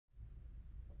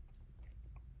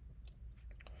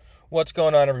What's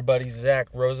going on, everybody? Zach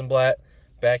Rosenblatt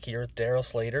back here with Daryl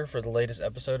Slater for the latest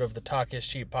episode of the Talk is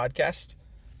Cheap podcast.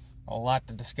 A lot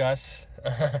to discuss.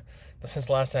 Since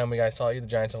last time we guys saw you, the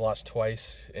Giants have lost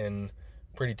twice in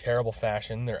pretty terrible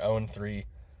fashion. They're 0-3,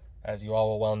 as you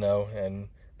all will well know, and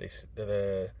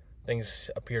the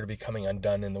things appear to be coming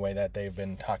undone in the way that they've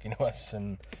been talking to us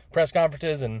in press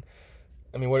conferences. And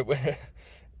I mean, what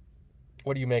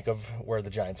do you make of where the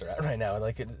Giants are at right now?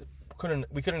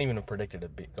 We couldn't even have predicted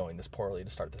it going this poorly to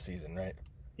start the season, right?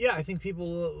 Yeah, I think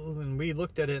people, when we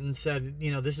looked at it and said,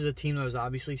 this is a team that was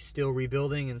obviously still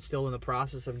rebuilding and still in the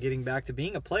process of getting back to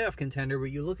being a playoff contender. But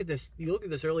you look at this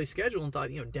early schedule and thought,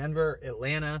 Denver,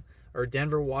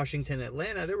 Washington,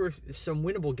 Atlanta, there were some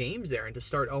winnable games there. And to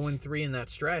start 0-3 in that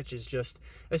stretch is just,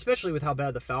 especially with how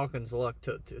bad the Falcons look,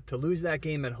 to lose that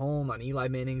game at home on Eli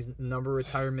Manning's number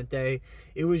retirement day,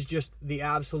 it was just the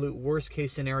absolute worst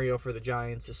case scenario for the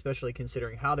Giants, especially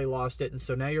considering how they lost it. And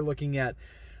so now you're looking at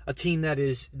a team that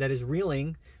is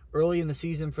reeling early in the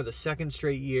season for the second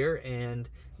straight year. And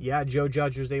yeah, Joe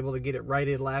Judge was able to get it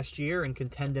righted last year and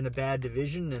contend in a bad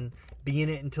division and be in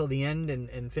it until the end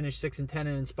and finish 6-10 and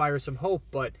inspire some hope.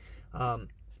 But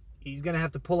he's going to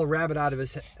have to pull a rabbit out of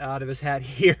his hat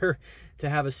here to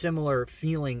have a similar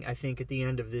feeling, I think, at the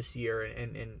end of this year.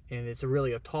 And it's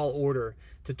really a tall order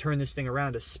to turn this thing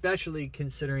around, especially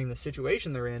considering the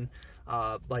situation they're in.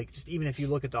 Just even if you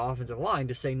look at the offensive line,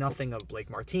 to say nothing of Blake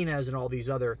Martinez and all these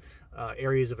other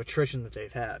areas of attrition that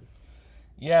they've had.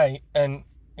 Yeah, and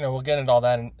we'll get into all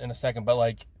that in a second.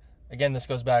 But again, this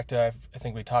goes back to, I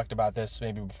think we talked about this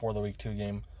maybe before the Week 2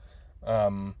 game.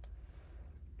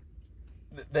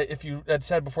 If you had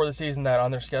said before the season that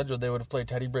on their schedule they would have played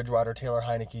Teddy Bridgewater, Taylor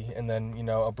Heineke, and then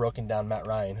a broken down Matt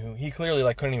Ryan, who he clearly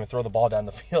couldn't even throw the ball down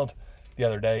the field the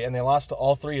other day, and they lost to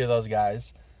all three of those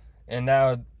guys, and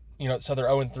now. So they're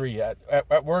 0-3.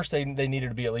 At worst, they needed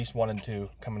to be at least 1-2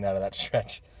 coming out of that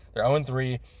stretch. They're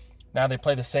 0-3. Now they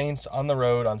play the Saints on the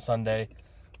road on Sunday.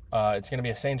 It's going to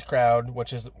be a Saints crowd,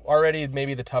 which is already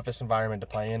maybe the toughest environment to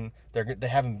play in. They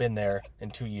haven't been there in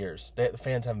 2 years. The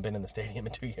fans haven't been in the stadium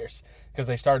in 2 years because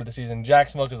they started the season in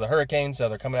Jacksonville because of the hurricane. So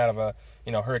they're coming out of a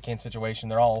hurricane situation.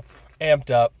 They're all amped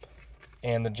up,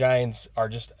 and the Giants are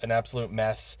just an absolute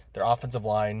mess. Their offensive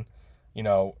line,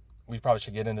 we probably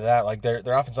should get into that.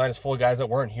 Their offensive line is full of guys that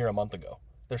weren't here a month ago.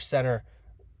 Their center,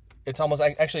 it was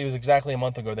exactly a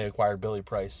month ago they acquired Billy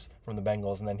Price from the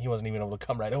Bengals, and then he wasn't even able to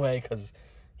come right away because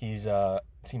he's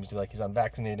seems to be he's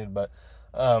unvaccinated. But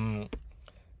the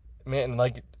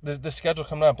schedule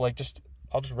coming up, I'll just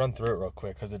run through it real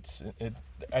quick because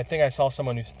I think I saw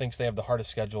someone who thinks they have the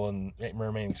hardest schedule and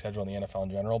remaining schedule in the NFL in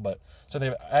general. But so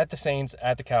they've at the Saints,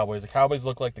 at the Cowboys. The Cowboys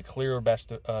look like the clear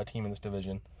best team in this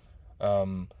division.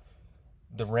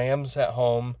 The Rams at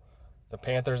home, the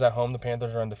Panthers at home. The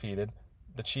Panthers are undefeated.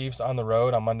 The Chiefs on the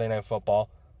road on Monday Night Football,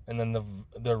 and then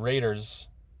the Raiders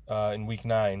in Week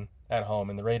 9 at home,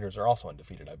 and the Raiders are also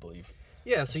undefeated, I believe.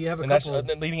 Yeah, so you have that's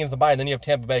leading into the bye, and then you have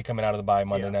Tampa Bay coming out of the bye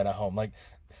Monday night at home.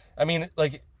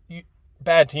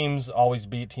 Bad teams always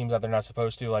beat teams that they're not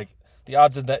supposed to. The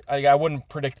odds of that, I wouldn't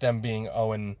predict them being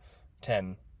 0-10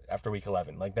 after Week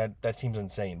 11. That seems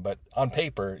insane, but on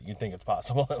paper, you'd think it's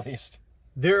possible at least.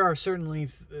 There are certainly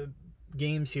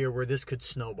games here where this could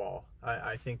snowball.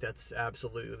 I think that's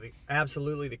absolutely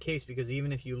the case, because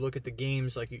even if you look at the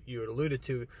games like you had alluded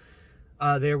to,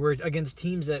 there were against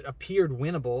teams that appeared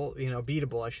winnable,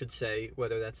 beatable, I should say,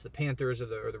 whether that's the Panthers or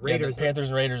the Raiders. The Panthers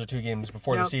and Raiders are 2 games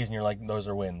before the season. You're those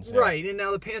are wins, right? And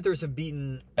now the Panthers have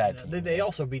beaten bad teams. They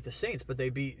also beat the Saints, but they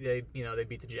beat the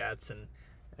Jets and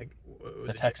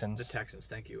the Texans. The Texans,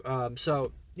 thank you.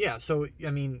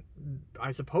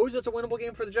 I suppose it's a winnable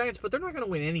game for the Giants, but they're not going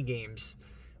to win any games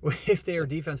if their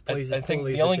defense plays. I think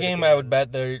the only game I would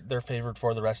bet they're favored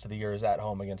for the rest of the year is at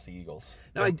home against the Eagles.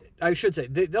 Now, I should say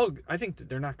I think that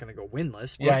they're not going to go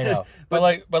winless. But, yeah, I know.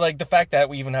 but the fact that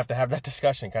we even have to have that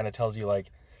discussion kind of tells you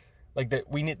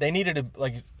that they needed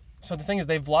to So the thing is,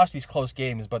 they've lost these close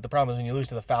games, but the problem is when you lose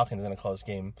to the Falcons in a close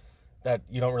game, that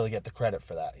you don't really get the credit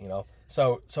for that,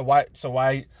 So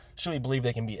why should we believe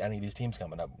they can beat any of these teams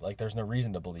coming up? There's no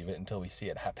reason to believe it until we see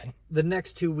it happen. The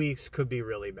next 2 weeks could be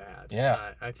really bad.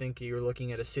 Yeah. I think you're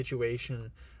looking at a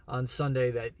situation on Sunday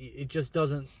that it just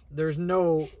doesn't. There's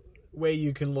no way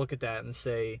you can look at that and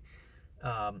say,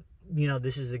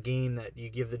 this is a game that you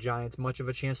give the Giants much of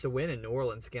a chance to win in New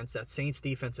Orleans against that Saints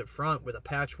defensive front with a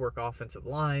patchwork offensive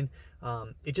line.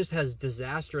 It just has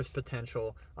disastrous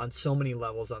potential on so many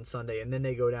levels on Sunday. And then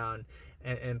they go down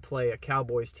and play a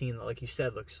Cowboys team that, like you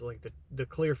said, looks like the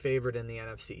clear favorite in the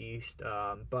NFC East.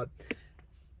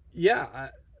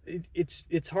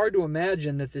 It's hard to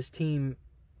imagine that this team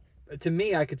to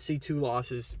me, I could see 2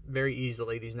 losses very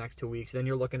easily these next 2 weeks. Then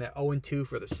you're looking at 0-2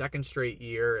 for the second straight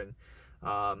year, and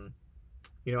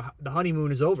the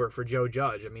honeymoon is over for Joe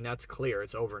Judge. I mean, that's clear.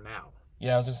 It's over now.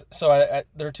 Yeah,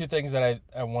 there are 2 things that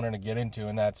I wanted to get into,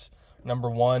 and that's number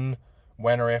 1,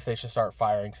 when or if they should start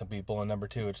firing some people, and number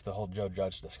 2, it's the whole Joe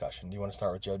Judge discussion. Do you want to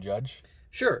start with Joe Judge?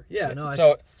 Sure. Yeah. No.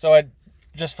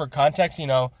 Just for context,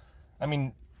 I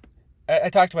mean, I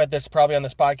talked about this probably on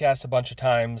this podcast a bunch of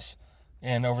times,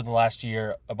 and over the last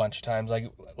year a bunch of times.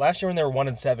 Like last year when they were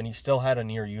 1-7, he still had a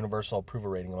near universal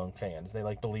approval rating among fans. They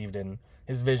believed in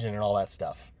his vision and all that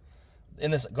stuff.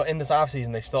 In this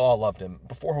offseason, they still all loved him.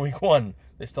 Before week 1,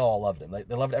 they still all loved him.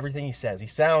 They loved everything he says. He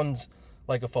sounds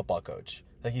like a football coach.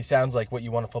 Like he sounds like what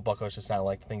you want a football coach to sound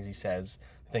like, the things he says,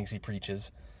 the things he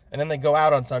preaches. And then they go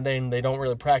out on Sunday and they don't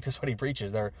really practice what he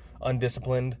preaches. They're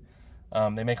undisciplined.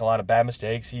 They make a lot of bad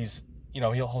mistakes.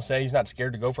 He'll say he's not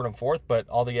scared to go for it on 4th, but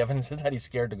all the evidence is that he's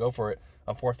scared to go for it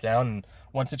on 4th down in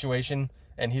one situation,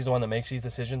 and he's the one that makes these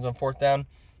decisions on 4th down.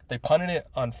 They punted it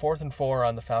on 4th and 4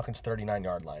 on the Falcons'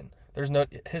 39-yard line.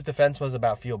 His defense was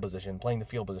about field position, playing the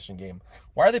field position game.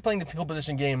 Why are they playing the field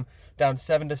position game down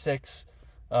 7-6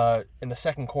 in the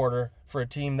second quarter for a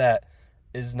team that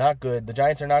is not good? The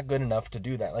Giants are not good enough to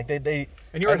do that. Like and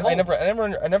you're at home.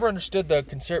 I never understood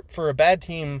the for a bad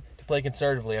team to play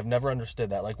conservatively. I've never understood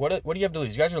that. Like, what do you have to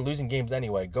lose? You guys are losing games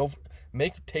anyway.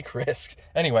 Take risks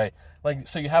anyway. Like,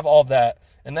 so you have all of that,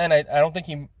 and then I don't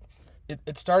think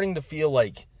it's starting to feel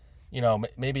like,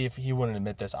 maybe if he wouldn't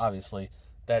admit this, obviously,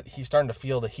 that he's starting to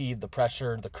feel the heat, the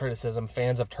pressure, the criticism.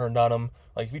 Fans have turned on him.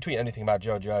 Like, if you tweet anything about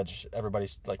Joe Judge,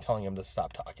 everybody's like telling him to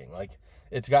stop talking. Like,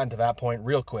 it's gotten to that point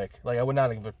real quick. Like, I would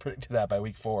not have predicted that by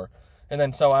week 4. And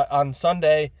then so on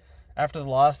Sunday, after the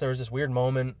loss, there was this weird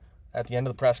moment at the end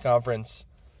of the press conference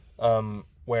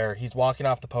where he's walking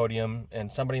off the podium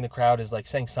and somebody in the crowd is like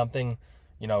saying something,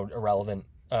 irrelevant.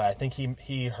 I think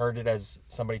he heard it as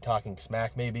somebody talking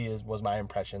smack, maybe, was my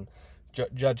impression.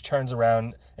 Judge turns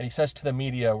around and he says to the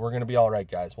media, "We're going to be all right,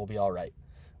 guys. We'll be all right,"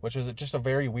 which was just a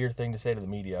very weird thing to say to the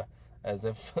media, as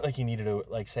if like he needed to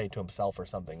like say to himself or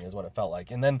something, is what it felt like.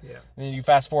 And then you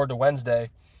fast forward to Wednesday,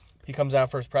 he comes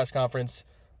out for his press conference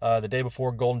the day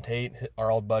before. Golden Tate, our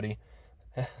old buddy,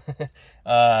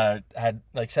 had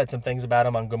said some things about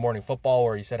him on Good Morning Football,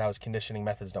 where he said how his conditioning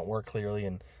methods don't work clearly,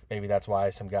 and maybe that's why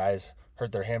some guys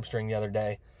hurt their hamstring the other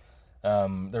day.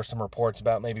 There's some reports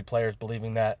about maybe players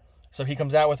believing that. So he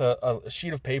comes out with a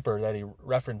sheet of paper that he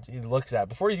looks at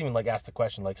before he's even asked a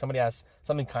question. Like, somebody asks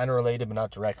something kind of related but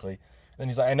not directly. And then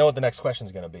he's like, "I know what the next question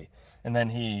is going to be." And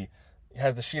then he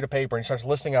has the sheet of paper and he starts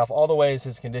listing off all the ways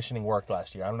his conditioning worked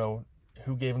last year. I don't know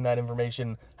who gave him that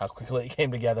information, how quickly it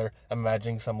came together. I'm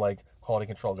imagining some quality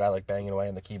control guy banging away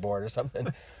on the keyboard or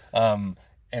something, and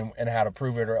how to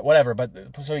prove it or whatever. But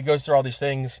so he goes through all these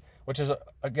things, which is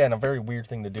again a very weird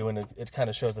thing to do, and it kind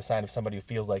of shows the sign of somebody who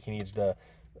feels like he needs to.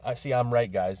 I'm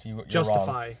right, guys. You're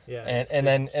justify, wrong. Yeah. And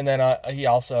then he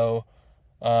also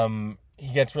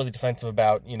he gets really defensive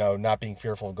about not being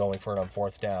fearful of going for it on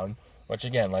 4th down, which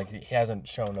again he hasn't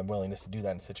shown a willingness to do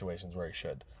that in situations where he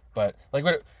should. But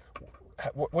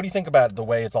what do you think about the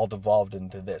way it's all devolved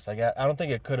into this? I don't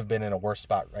think it could have been in a worse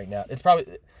spot right now. It's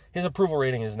probably his approval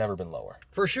rating has never been lower.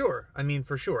 For sure. I mean,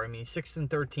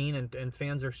 6-13, and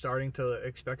fans are starting to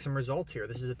expect some results here.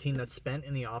 This is a team that's spent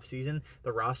in the offseason.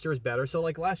 The roster is better. So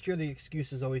last year, the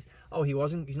excuse is always,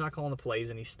 he's not calling the plays,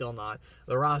 and he's still not.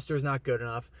 The roster is not good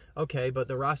enough. Okay, but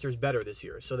the roster is better this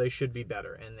year, so they should be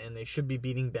better, and they should be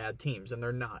beating bad teams, and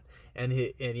they're not. And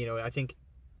I think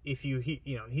he's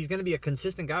going to be a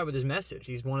consistent guy with his message.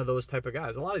 He's one of those type of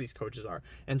guys. A lot of these coaches are.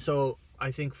 And so I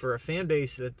think for a fan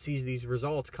base that sees these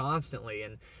results constantly,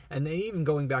 and even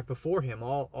going back before him,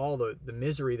 all the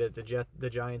misery that the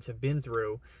Giants have been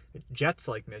through,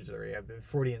 Jets-like misery, I've been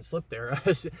Freudian slip there,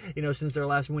 since their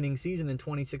last winning season in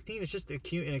 2016, it's just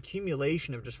an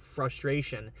accumulation of just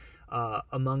frustration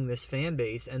among this fan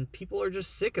base, and people are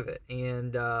just sick of it,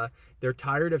 and they're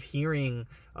tired of hearing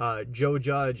Joe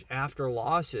Judge after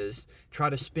losses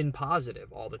try to spin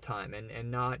positive all the time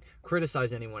and not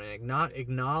criticize anyone and not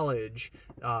acknowledge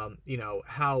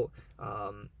how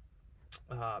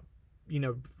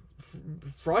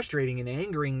frustrating and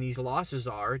angering these losses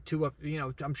are to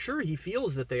I'm sure he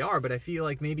feels that they are, but I feel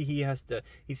like maybe he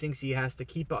thinks he has to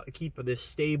keep this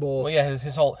stable. Well, yeah,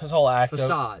 his whole act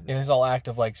facade. His whole act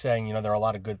of saying there are a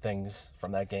lot of good things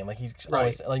from that game. He's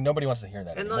always nobody wants to hear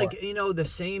that. And anymore. The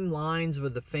same lines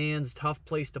with the fans, tough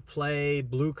place to play,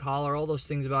 blue collar, all those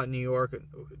things about New York,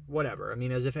 whatever. I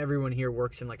mean, as if everyone here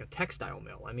works in a textile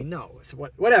mill. I mean, no, it's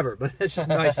whatever. But that's just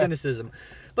my cynicism.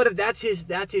 But if that's his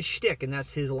shtick and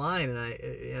that's his line,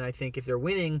 and I think if they're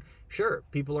winning, sure,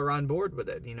 people are on board with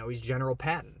it. He's General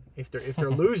Patton. If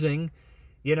they're losing,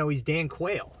 he's Dan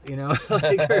Quayle.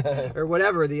 Or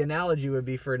whatever the analogy would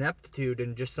be for ineptitude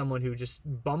and just someone who just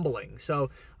bumbling. So.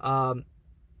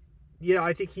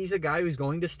 I think he's a guy who's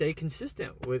going to stay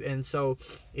consistent with, and so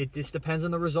it just depends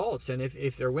on the results. And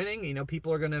if they're winning,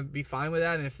 people are going to be fine with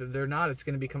that. And if they're not, it's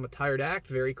going to become a tired act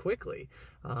very quickly,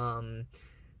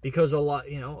 because a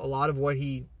lot of what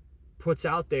he puts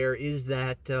out there is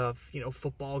that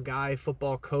football guy,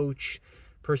 football coach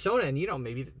persona, and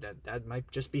maybe that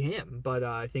might just be him. But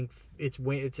I think it's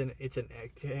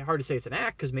hard to say it's an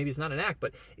act because maybe it's not an act,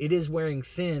 but it is wearing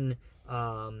thin.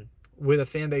 With a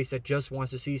fan base that just wants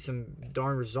to see some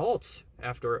darn results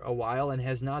after a while and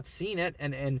has not seen it,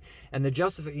 and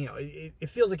the it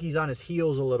feels like he's on his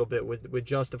heels a little bit with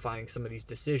justifying some of these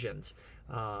decisions.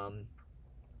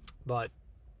 But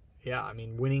yeah, I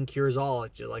mean, winning cures all.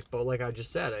 But like I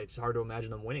just said, it's hard to imagine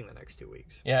them winning the next 2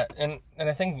 weeks. Yeah, and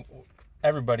I think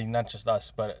everybody, not just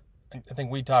us, but I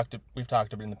think we've talked a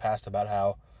bit in the past about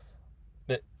how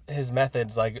his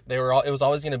methods, it was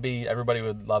always going to be everybody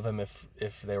would love him if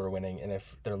they were winning, and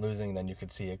if they're losing, then you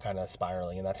could see it kind of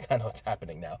spiraling, and that's kind of what's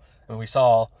happening now. I mean, we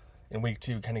saw in week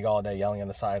 2 Kenny Galladay yelling on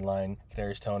the sideline,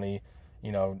 Kadarius Toney,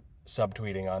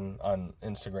 subtweeting on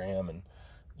Instagram, and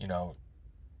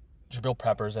Jabril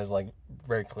Peppers has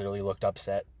very clearly looked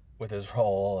upset with his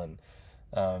role, and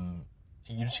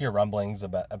you just hear rumblings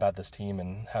about this team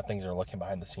and how things are looking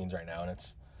behind the scenes right now, and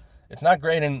it's not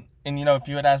great. And if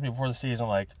you had asked me before the season,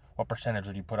 what percentage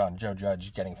would you put on Joe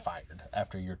Judge getting fired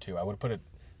after year 2, I would have put it,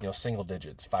 single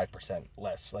digits, 5%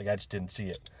 less. I just didn't see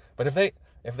it. But if they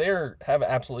have an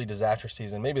absolutely disastrous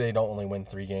season, maybe they don't only win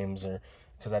 3 games, or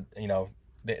because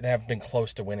they have been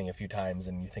close to winning a few times,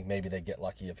 and you think maybe they get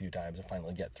lucky a few times and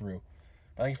finally get through.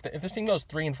 But if this team goes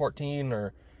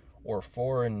 3-14 or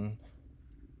 4 and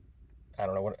I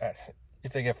don't know what,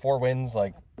 if they get 4 wins,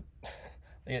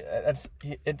 it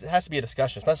has to be a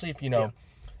discussion, especially if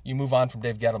you move on from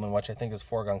Dave Gettleman, which I think is a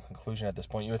foregone conclusion at this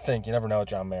point. You would think, you never know with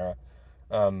John Mara.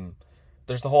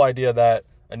 There's the whole idea that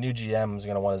a new GM is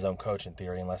going to want his own coach in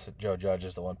theory, unless Joe Judge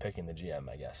is the one picking the GM,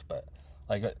 I guess. But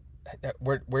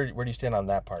where do you stand on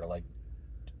that part of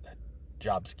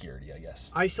job security, I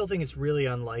guess? I still think it's really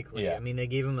unlikely. Yeah. I mean, they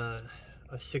gave him a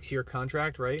 6-year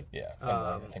contract, right? Yeah,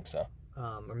 I think so.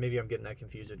 Or maybe I'm getting that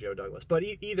confused with Joe Douglas. But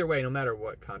either way, no matter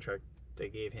what contract they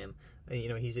gave him,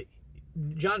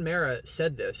 John Mara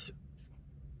said this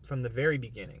from the very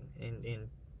beginning in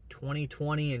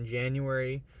 2020 in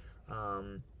January.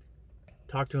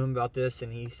 Talked to him about this,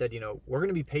 and he said, we're going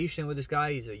to be patient with this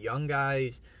guy. He's a young guy.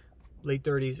 He's late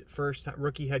 30s, first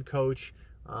rookie head coach.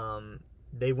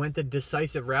 They went the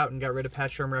decisive route and got rid of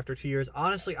Pat Shurmur after 2 years.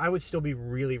 Honestly, I would still be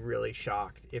really, really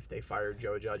shocked if they fired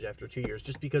Joe Judge after 2 years,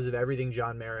 just because of everything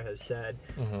John Mara has said.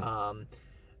 Mm-hmm.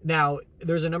 Now,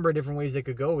 there's a number of different ways they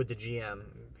could go with the GM.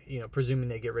 Presuming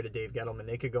they get rid of Dave Gettleman,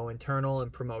 they could go internal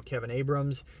and promote Kevin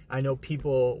Abrams. I know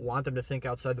people want them to think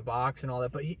outside the box and all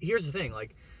that, but here's the thing: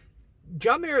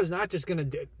 John Mara is not just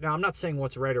going to. Now, I'm not saying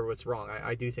what's right or what's wrong.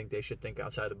 I do think they should think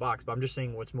outside the box, but I'm just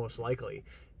saying what's most likely.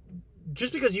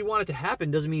 Just because you want it to happen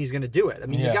doesn't mean he's going to do it. I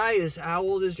mean, The guy is, how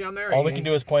old is John Mara? All we can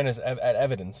do is point at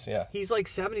evidence, yeah. He's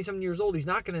 70-something years old. He's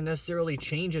not going to necessarily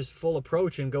change his full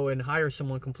approach and go and hire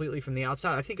someone completely from the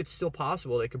outside. I think it's still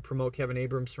possible they could promote Kevin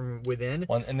Abrams from within.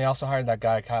 Well, and they also hired that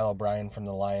guy, Kyle O'Brien, from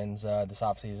the Lions this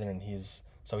offseason, and he's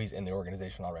in the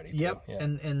organization already, too. Yep, yeah.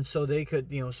 and so they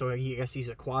could, so I guess he's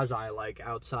a quasi,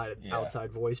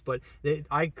 outside voice, but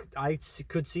I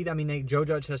could see that. I mean, Joe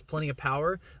Judge has plenty of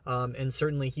power, and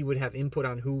certainly he would have input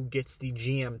on who gets the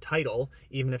GM title,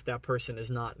 even if that person is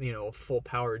not, a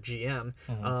full-power GM.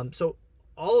 Mm-hmm. So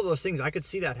all of those things, I could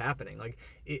see that happening.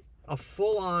 A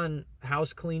full-on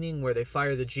house cleaning where they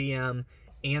fire the GM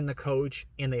and the coach,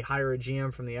 and they hire a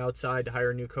GM from the outside to hire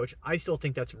a new coach, I still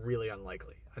think that's really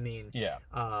unlikely. I mean,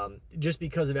 just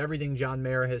because of everything John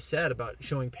Mara has said about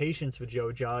showing patience with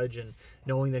Joe Judge and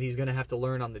knowing that he's going to have to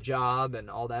learn on the job and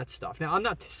all that stuff. Now, I'm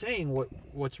not saying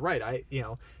what's right.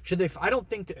 Should they? I don't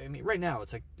think. I mean, right now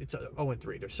it's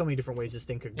 0-3. There's so many different ways this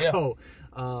thing could go.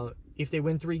 If they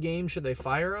win 3 games, should they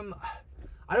fire him?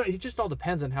 I don't. It just all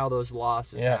depends on how those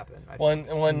losses happen. What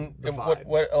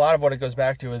a lot of what it goes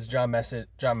back to is John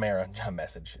Mara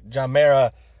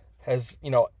has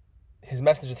his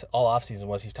message all offseason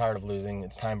was he's tired of losing.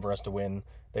 It's time for us to win.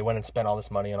 They went and spent all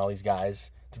this money on all these guys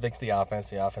to fix the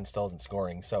offense. The offense still isn't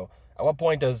scoring. So at what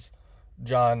point does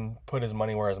John put his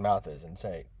money where his mouth is and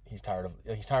say he's tired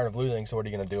of losing, so what are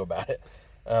you going to do about it?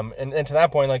 And to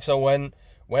that point, so when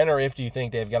or if do you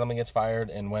think Dave Gettleman gets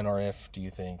fired, and when or if do you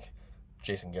think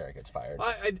Jason Garrett gets fired.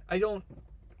 I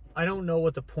don't know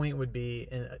what the point would be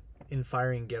in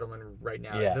firing Gettleman right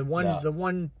now. Yeah, the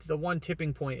one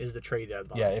tipping point is the trade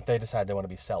deadline. Yeah, if they decide they want to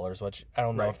be sellers, which I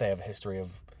don't know Right. if they have a history of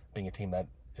being a team that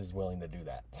is willing to do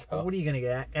that. So What are you going to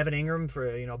get? Evan Ingram for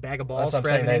a bag of balls that's what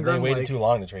for I'm saying. Evan Ingram? They waited Like- too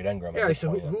long to trade Ingram. Yeah, at this so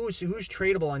point, who's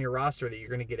tradable on your roster that you're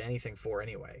going to get anything for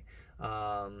anyway?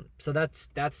 So that's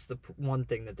the one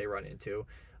thing that they run into.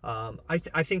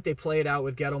 I think they play it out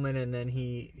with Gettleman, and then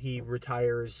he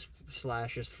retires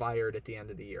 / is fired at the end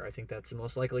of the year. I think that's the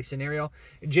most likely scenario.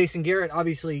 Jason Garrett,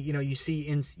 obviously, you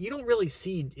don't really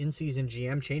see in-season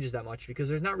GM changes that much because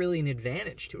there's not really an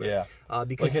advantage to it. Yeah.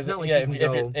 Because it's not like yeah,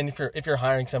 you can if you're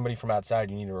hiring somebody from outside,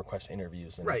 you need to request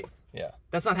interviews. And, Right. Yeah.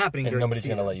 That's not happening. And during nobody's the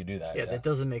going to season. let you do that. Yeah, that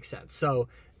doesn't make sense. So,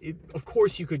 of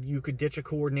course, you could ditch a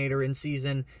coordinator in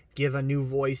season, give a new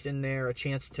voice in there a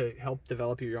chance to help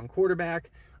develop your young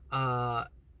quarterback.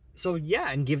 So yeah,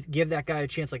 and give that guy a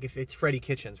chance. Like if it's Freddie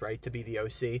Kitchens, right, to be the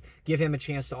OC, give him a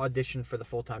chance to audition for the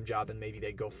full-time job, and maybe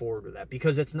they go forward with that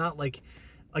because it's not like.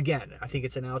 Again, I think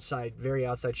it's an very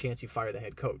outside chance you fire the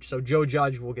head coach. So Joe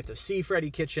Judge will get to see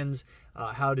Freddie Kitchens.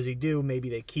 How does he do? Maybe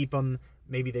they keep him.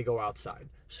 Maybe they go outside.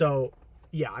 So,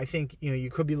 yeah, I think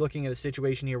you could be looking at a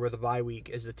situation here where the bye week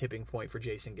is the tipping point for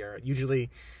Jason Garrett. Usually,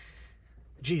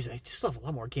 geez, they still have a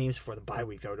lot more games before the bye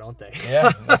week, though, don't they?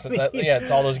 Yeah,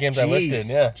 it's all those games I listed.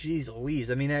 Yeah. Jeez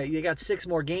Louise. I mean, you got 6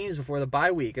 more games before the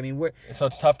bye week. I mean, So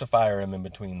it's tough to fire him in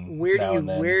between. And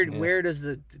then. Where does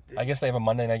the? I guess they have a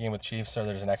Monday night game with Chiefs, so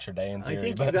there's an extra day in theory. I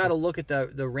think you got to look at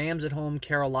the Rams at home,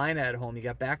 Carolina at home. You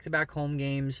got back-to-back home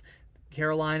games.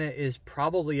 Carolina is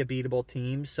probably a beatable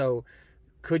team, so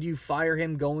could you fire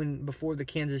him going before the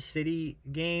Kansas City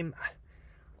game?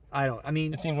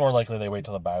 It seems more likely they wait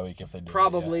till the bye week if they do.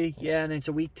 Probably, yeah, and it's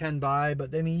a week 10 bye,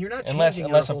 but I mean, you're not unless changing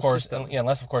your whole of course, system.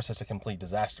 unless of course it's a complete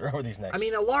disaster over these next. I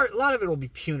mean, a lot of it will be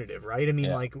punitive, right? I mean,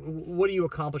 Yeah. like, what do you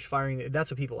accomplish firing? That's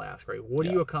what people ask, right? What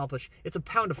do you accomplish? It's a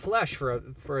pound of flesh for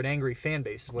an angry fan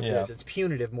base. Is what it is. It's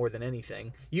punitive more than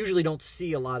anything. Usually, don't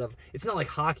see a lot of. It's not like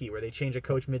hockey where they change a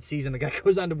coach mid-season. The guy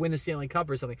goes on to win the Stanley Cup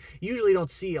or something. Usually, don't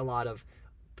see a lot of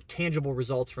tangible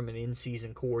results from an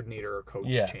in-season coordinator or coach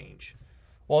change.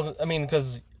 Well, I mean,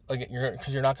 because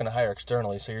you're not going to hire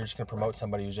externally, so you're just going to promote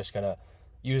somebody who's just going to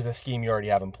use the scheme you already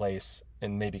have in place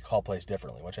and maybe call plays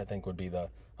differently, which I think would be the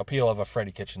appeal of a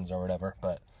Freddie Kitchens or whatever.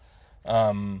 But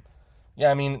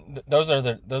yeah, I mean, those are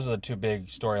the two big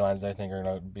storylines that I think are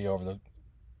going to be over the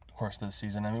course of the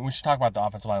season. I mean, we should talk about the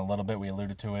offensive line a little bit. We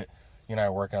alluded to it. You and I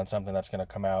are working on something that's going to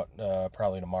come out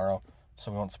probably tomorrow,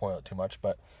 so we won't spoil it too much.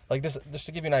 But like this, just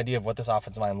to give you an idea of what this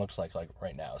offensive line looks like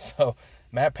right now. So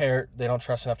Matt Parrott, they don't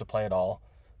trust enough to play at all.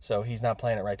 So he's not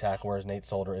playing at right tackle, whereas Nate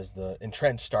Solder is the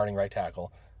entrenched starting right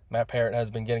tackle. Matt Parrott has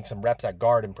been getting some reps at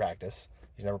guard in practice.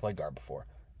 He's never played guard before.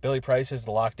 Billy Price is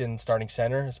the locked-in starting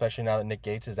center, especially now that Nick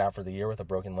Gates is out for the year with a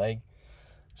broken leg.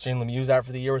 Shane Lemieux's out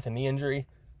for the year with a knee injury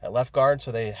at left guard,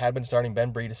 so they had been starting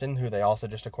Ben Bredeson, who they also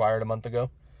just acquired a month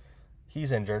ago.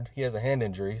 He's injured. He has a hand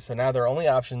injury, so now their only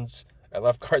options at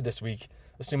left guard this week,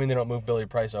 assuming they don't move Billy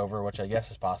Price over, which I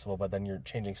guess is possible, but then you're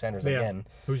changing centers again.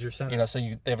 Who's your center? So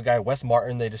they have a guy, Wes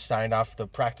Martin, they just signed off the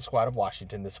practice squad of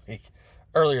Washington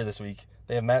earlier this week.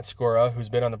 They have Matt Skura, who's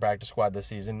been on the practice squad this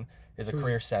season, is a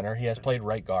career center. He has played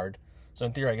right guard. So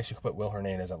in theory, I guess you could put Will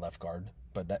Hernandez at left guard,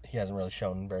 but he hasn't really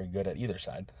shown very good at either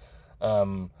side.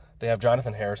 They have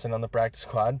Jonathan Harrison on the practice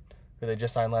squad, who they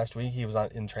just signed last week. He was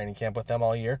in training camp with them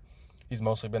all year. He's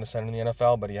mostly been a center in the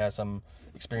NFL, but he has some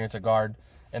experience at guard.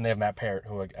 And they have Matt Parrott,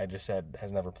 who I just said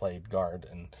has never played guard.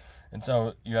 And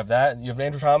so you have that. You have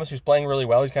Andrew Thomas, who's playing really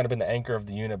well. He's kind of been the anchor of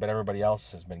the unit, but everybody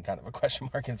else has been kind of a question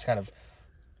mark. And it's kind of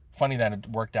funny that it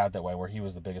worked out that way, where he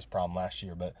was the biggest problem last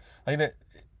year. But I think that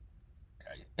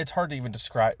it's hard to even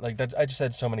describe. Like that, I just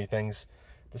said so many things.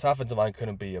 This offensive line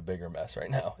couldn't be a bigger mess right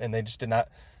now. And they just did not,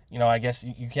 I guess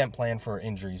you can't plan for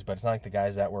injuries, but it's not like the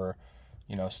guys that were,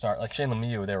 start like Shane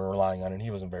Lemieux, they were relying on, and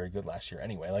he wasn't very good last year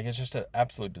anyway. Like, it's just an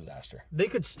absolute disaster. They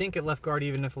could stink at left guard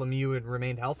even if Lemieux had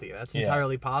remained healthy. That's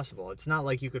entirely possible. It's not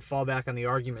like you could fall back on the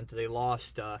argument that they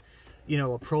lost, a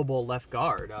Pro Bowl left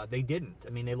guard. They didn't. I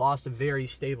mean, they lost a very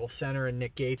stable center in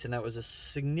Nick Gates, and that was a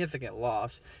significant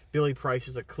loss. Billy Price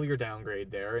is a clear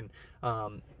downgrade there,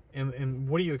 and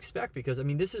what do you expect? Because I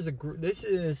mean, this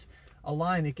is a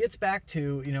line that gets back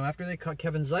to, after they cut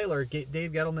Kevin Zeitler,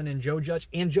 Dave Gettleman and Joe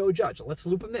Judge. Let's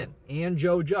loop him in. And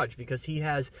Joe Judge, because he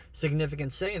has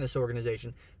significant say in this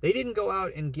organization. They didn't go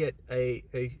out and get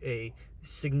a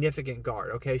significant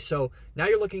guard. Okay, so now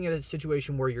you're looking at a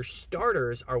situation where your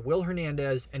starters are Will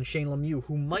Hernandez and Shane Lemieux,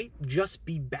 who might just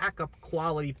be backup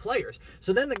quality players.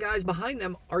 So then the guys behind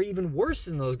them are even worse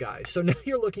than those guys. So now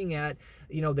you're looking at,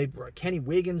 they Kenny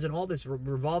Wiggins and all this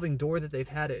revolving door that they've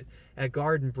had at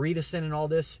guard, and Bredesen and all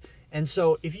this. And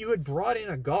so if you had brought in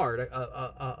a guard,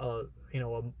 a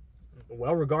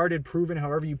well-regarded, proven,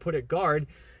 however you put it, guard,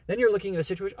 then you're looking at a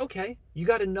situation, okay, you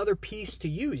got another piece to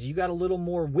use. You got a little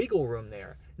more wiggle room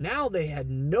there. Now they had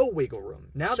no wiggle room.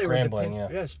 Now they were scrambling,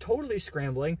 yes, totally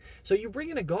scrambling. So you bring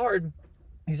in a guard,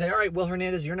 you say, all right, Will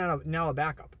Hernandez, you're now a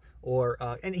backup. Or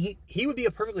and he would be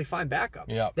a perfectly fine backup.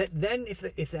 Yeah. Then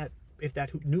if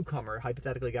that newcomer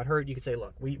hypothetically got hurt, you could say,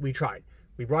 look, we tried.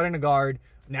 We brought in a guard.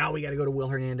 Now we got to go to Will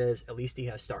Hernandez. At least he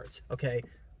has starts. Okay.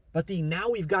 But the now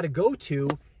we've got to go to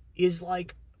is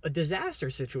like a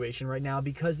disaster situation right now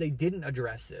because they didn't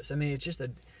address this. I mean, it's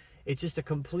just a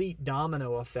complete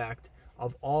domino effect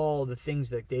of all the things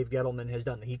that Dave Gettleman has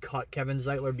done. He cut Kevin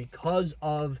Zeitler because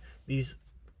of these,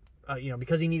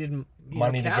 because he needed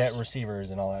money to get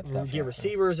receivers and all that stuff. Get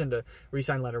receivers and to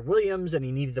re-sign Leonard Williams, and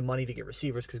he needed the money to get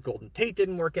receivers because Golden Tate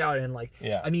didn't work out. And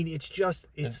I mean, it's just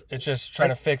trying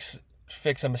to fix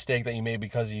a mistake that you made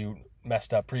because you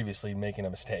messed up previously making a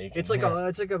mistake. I think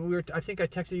I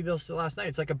texted you this last night.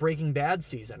 It's like a Breaking Bad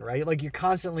season, right? Like you're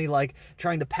constantly like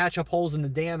trying to patch up holes in the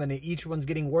dam, and each one's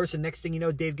getting worse. And next thing you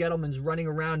know, Dave Gettleman's running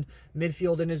around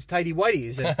midfield in his tighty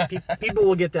whities. And people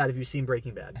will get that if you've seen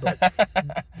Breaking Bad, but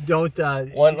don't.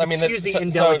 Excuse the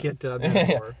indelicate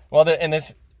metaphor. Well,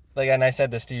 and I said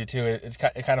this to you too. It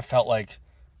kind of felt like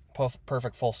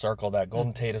perfect full circle that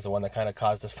Golden Tate is the one that kind of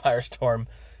caused this firestorm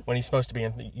when he's supposed to be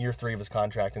in year 3 of his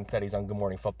contract. Instead, he's on Good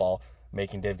Morning Football,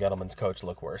 making Dave Gettleman's coach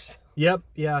look worse. Yep,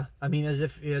 yeah. I mean, as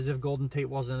if Golden Tate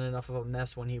wasn't enough of a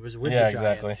mess when he was with the Giants,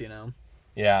 exactly.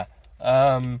 Yeah.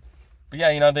 But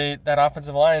yeah, that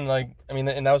offensive line, and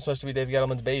that was supposed to be Dave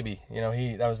Gettleman's baby.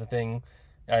 That was the thing.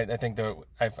 I think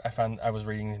I was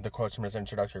reading the quotes from his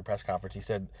introductory press conference. He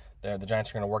said the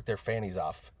Giants are going to work their fannies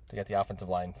off to get the offensive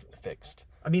line fixed.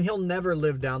 I mean, he'll never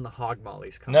live down the Hog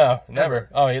Molly's comment. No, never.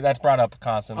 Oh, yeah, that's brought up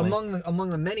constantly. Among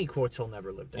the many quotes he'll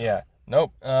never live down. Yeah.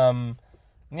 Nope.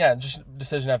 Just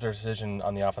decision after decision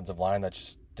on the offensive line that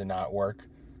just did not work.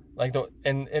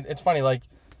 It's funny. I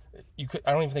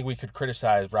don't even think we could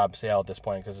criticize Rob Sale at this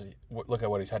point because look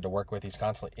at what he's had to work with. He's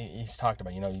talked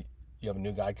about, you have a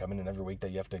new guy coming in every week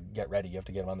that you have to get ready. You have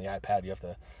to get him on the iPad. You have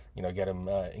to, get him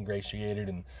ingratiated,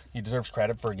 and he deserves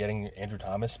credit for getting Andrew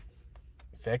Thomas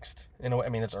fixed. I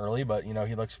mean, it's early, but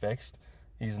he looks fixed.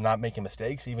 He's not making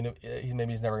mistakes, even if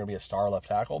maybe he's never going to be a star left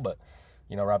tackle. But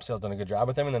Rob Sale's done a good job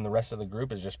with him, and then the rest of the group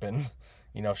has just been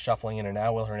shuffling in and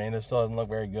out. Will Hernandez still doesn't look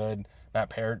very good. Matt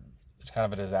Parrott is kind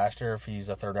of a disaster if he's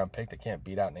a 3rd-round pick that can't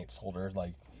beat out Nate Solder.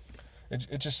 It's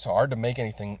just hard to make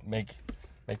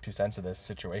 2 cents of this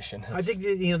situation. I think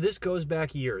that, this goes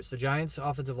back years. The Giants'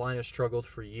 offensive line has struggled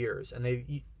for years,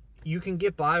 and you can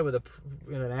get by with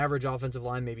an average offensive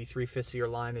line. Maybe 3/5 of your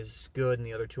line is good, and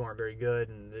the other 2 aren't very good.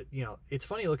 And it's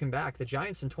funny looking back. The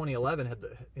Giants in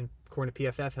 2011 according to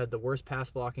PFF, had the worst pass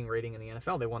blocking rating in the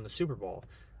NFL. They won the Super Bowl.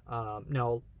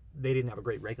 Now they didn't have a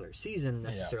great regular season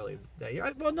necessarily that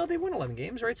year. Well, no, they won 11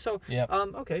 games, right? So yeah.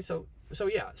 Okay, so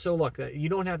yeah. So look, you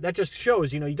don't have that. Just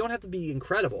shows you don't have to be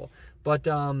incredible, but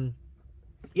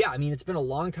yeah. I mean, it's been a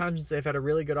long time since they've had a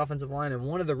really good offensive line, and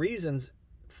one of the reasons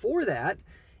for that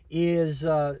is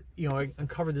I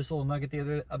uncovered this little nugget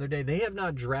the other day. They have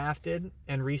not drafted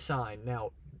and re-signed.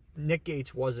 Now, Nick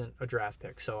Gates wasn't a draft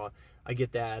pick, so I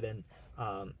get that, and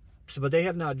but they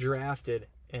have not drafted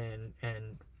and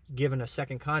given a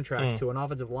second contract to an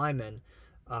offensive lineman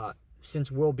since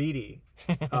Will Beatty.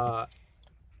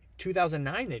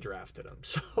 2009 they drafted him.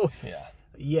 So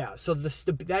yeah. So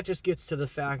that just gets to the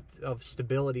fact of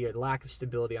stability or lack of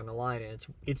stability on the line, and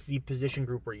it's the position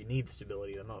group where you need the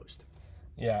stability the most.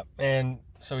 Yeah, and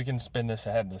so we can spin this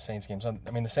ahead to the Saints game. So,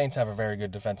 I mean, the Saints have a very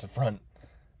good defensive front,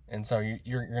 and so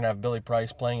you're going to have Billy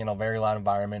Price playing in a very loud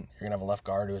environment. You're going to have a left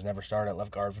guard who has never started at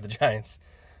left guard for the Giants,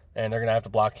 and they're going to have to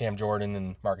block Cam Jordan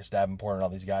and Marcus Davenport and all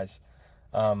these guys.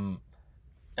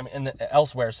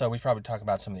 Elsewhere, so we probably talk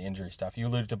about some of the injury stuff. You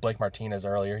alluded to Blake Martinez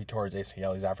earlier. He tore his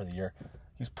ACL. He's out for the year.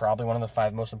 He's probably one of the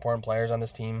 5 most important players on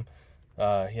this team.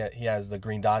 He has the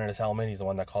green dot in his helmet. He's the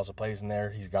one that calls the plays in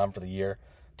there. He's gone for the year.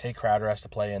 Tate Crowder has to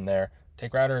play in there. Tate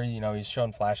Crowder, he's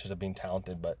shown flashes of being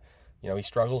talented, but, he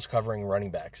struggles covering running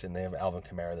backs, and they have Alvin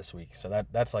Kamara this week. So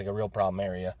that's like a real problem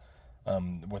area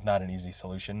with not an easy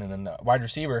solution. And then wide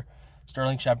receiver,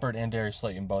 Sterling Shepard and Darius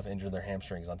Slayton both injured their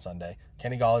hamstrings on Sunday.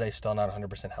 Kenny Galladay's still not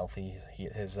 100% healthy.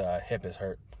 His hip is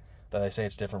hurt. Though they say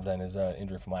it's different than his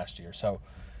injury from last year. So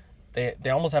they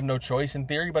almost have no choice in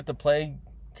theory but to play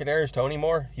Kadarius Toney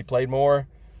more. He played more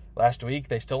last week.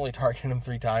 They still only targeted him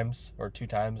 3 times or 2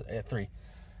 times, 3.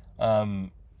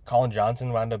 Colin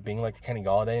Johnson wound up being like the Kenny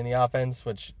Golladay in the offense,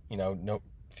 which, no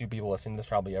few people listening to this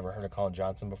probably ever heard of Colin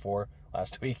Johnson before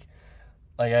last week.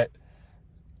 How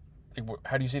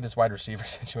do you see this wide receiver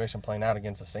situation playing out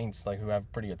against the Saints, who have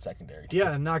pretty good secondary too?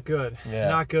 Yeah, not good. Yeah.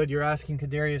 Not good. You're asking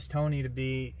Kadarius Toney to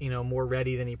be, more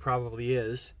ready than he probably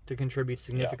is to contribute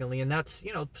significantly, and that's,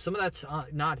 some of that's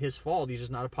not his fault. He's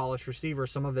just not a polished receiver.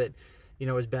 Some of it,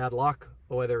 is bad luck,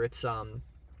 whether it's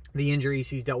the injuries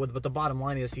he's dealt with. But the bottom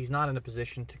line is he's not in a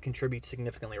position to contribute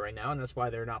significantly right now, and that's why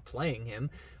they're not playing him.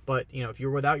 But, if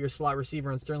you're without your slot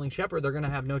receiver and Sterling Shepard, they're going to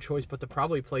have no choice but to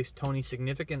probably place Toney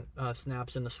significant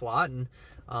snaps in the slot and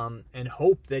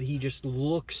hope that he just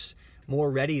looks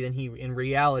more ready than he in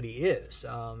reality is,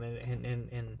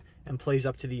 and plays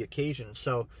up to the occasion.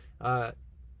 So, I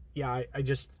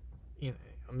just,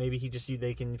 maybe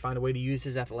they can find a way to use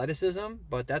his athleticism,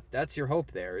 but that's your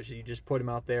hope there, is you just put him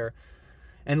out there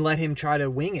and let him try to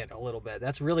wing it a little bit.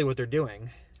 That's really what they're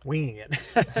doing, winging it.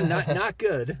 not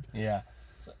good. Yeah.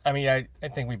 So, I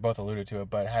think we both alluded to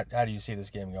it, but how do you see this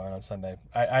game going on Sunday?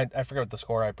 I forget what the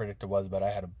score I predicted was, but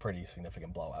I had a pretty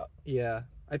significant blowout. Yeah.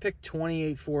 I picked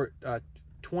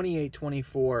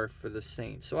 28-24 for the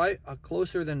Saints. So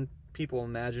closer than people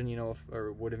imagine,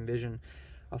 or would envision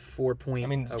a 4-point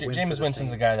win Jameis for Winston's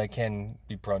Saints. a guy that can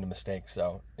be prone to mistakes,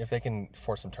 so if they can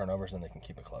force some turnovers, then they can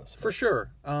keep it close. For sure.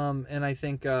 And I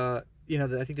think, I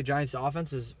think the Giants'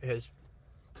 offense has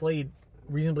played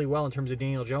reasonably well in terms of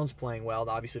Daniel Jones playing well.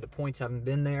 Obviously, the points haven't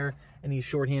been there, and he's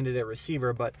shorthanded at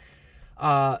receiver. But,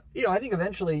 I think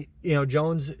eventually,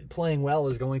 Jones playing well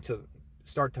is going to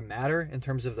start to matter in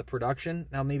terms of the production.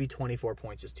 Now, maybe 24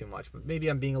 points is too much, but maybe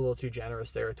I'm being a little too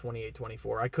generous there at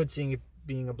 28-24. I could see it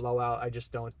being a blowout. I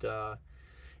just don't. I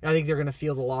think they're going to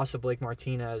feel the loss of Blake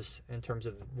Martinez in terms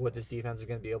of what this defense is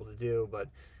going to be able to do. But,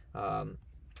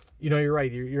 you're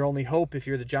right. Your only hope, if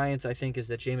you're the Giants, I think, is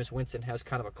that Jameis Winston has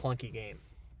kind of a clunky game.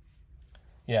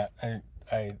 Yeah,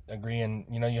 I agree. And,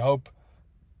 you hope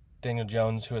Daniel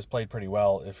Jones, who has played pretty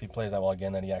well, if he plays that well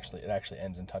again, that it actually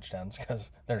ends in touchdowns, because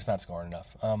they're just not scoring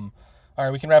enough. All right,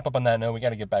 we can wrap up on that note. We got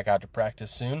to get back out to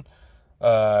practice soon.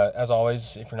 As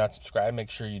always, if you're not subscribed, make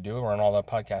sure you do. We're on all the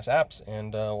podcast apps,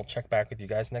 and we'll check back with you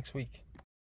guys next week.